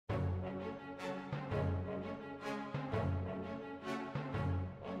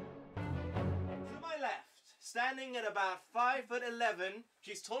standing at about 5'11".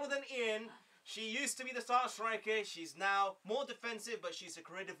 She's taller than Ian. She used to be the star striker. She's now more defensive, but she's a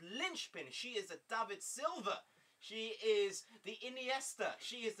creative linchpin. She is the David Silva. She is the Iniesta.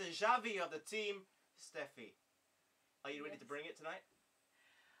 She is the Xavi of the team. Steffi, are you ready to bring it tonight?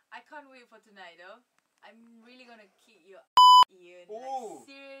 I can't wait for tonight though. I'm really gonna kick your Ian. Ooh. Like,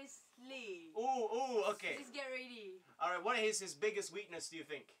 seriously. Ooh, okay. Just get ready. Alright, what is his biggest weakness, do you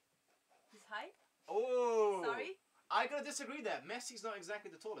think? His height? Oh. Sorry? I gotta disagree there. Messi's not exactly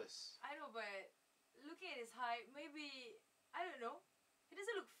the tallest. I know, but looking at his height, maybe, I don't know. He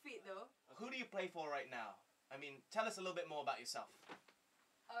doesn't look fit though. Who do you play for right now? I mean, tell us a little bit more about yourself.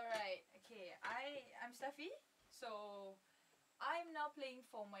 Alright, okay. I'm Steffi. So, I'm now playing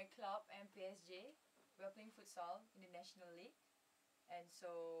for my club, MPSJ. We're playing futsal in the National League. And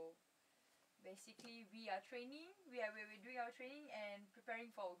so, basically, we are training. We're doing our training and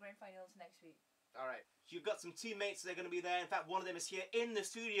preparing for our grand finals next week. Alright, you've got some teammates that are going to be there. In fact, one of them is here in the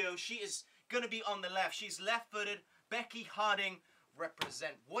studio. She is going to be on the left. She's left-footed. Becky Harding,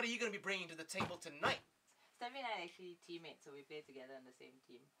 represent. What are you going to be bringing to the table tonight? Steffi and I are actually teammates, so we play together on the same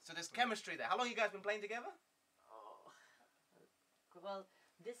team. So there's chemistry there. How long have you guys been playing together? Oh, well,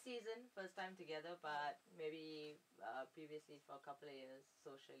 this season, first time together, but maybe previously for a couple of years,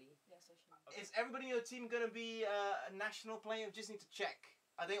 socially. Yeah, socially. Is everybody in your team going to be a national player? Just need to check.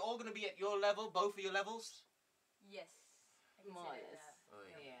 Are they all going to be at your level, both of your levels? Yes. I can More say or that,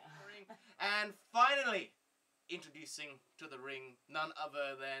 less. yeah. Yeah. And finally, introducing to the ring none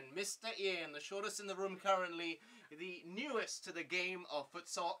other than Mr. Ian, the shortest in the room currently, the newest to the game of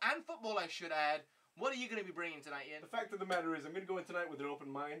futsal and football, I should add. What are you going to be bringing tonight, Ian? The fact of the matter is, I'm going to go in tonight with an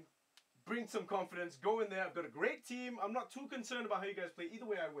open mind. Bring some confidence. Go in there. I've got a great team. I'm not too concerned about how you guys play. Either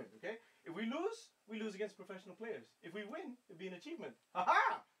way, I win, okay? If we lose against professional players. If we win, it'd be an achievement.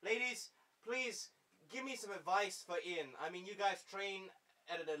 Ha-ha! Ladies, please give me some advice for Ian. I mean, you guys train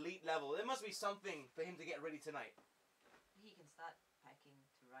at an elite level. There must be something for him to get ready tonight. He can start packing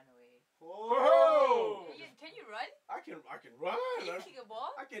to run away. Oh! Can you run? I can run. Can you kick a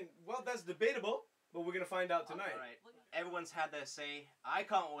ball? Well, that's debatable, but we're going to find out tonight. Alright, everyone's had their say. I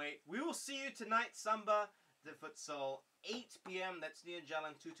can't wait. We will see you tonight, Samba, the futsal, 8 p.m. That's near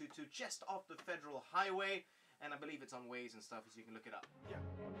Jalan 222, just off the Federal Highway. And I believe it's on Waze and stuff, so you can look it up. Yeah.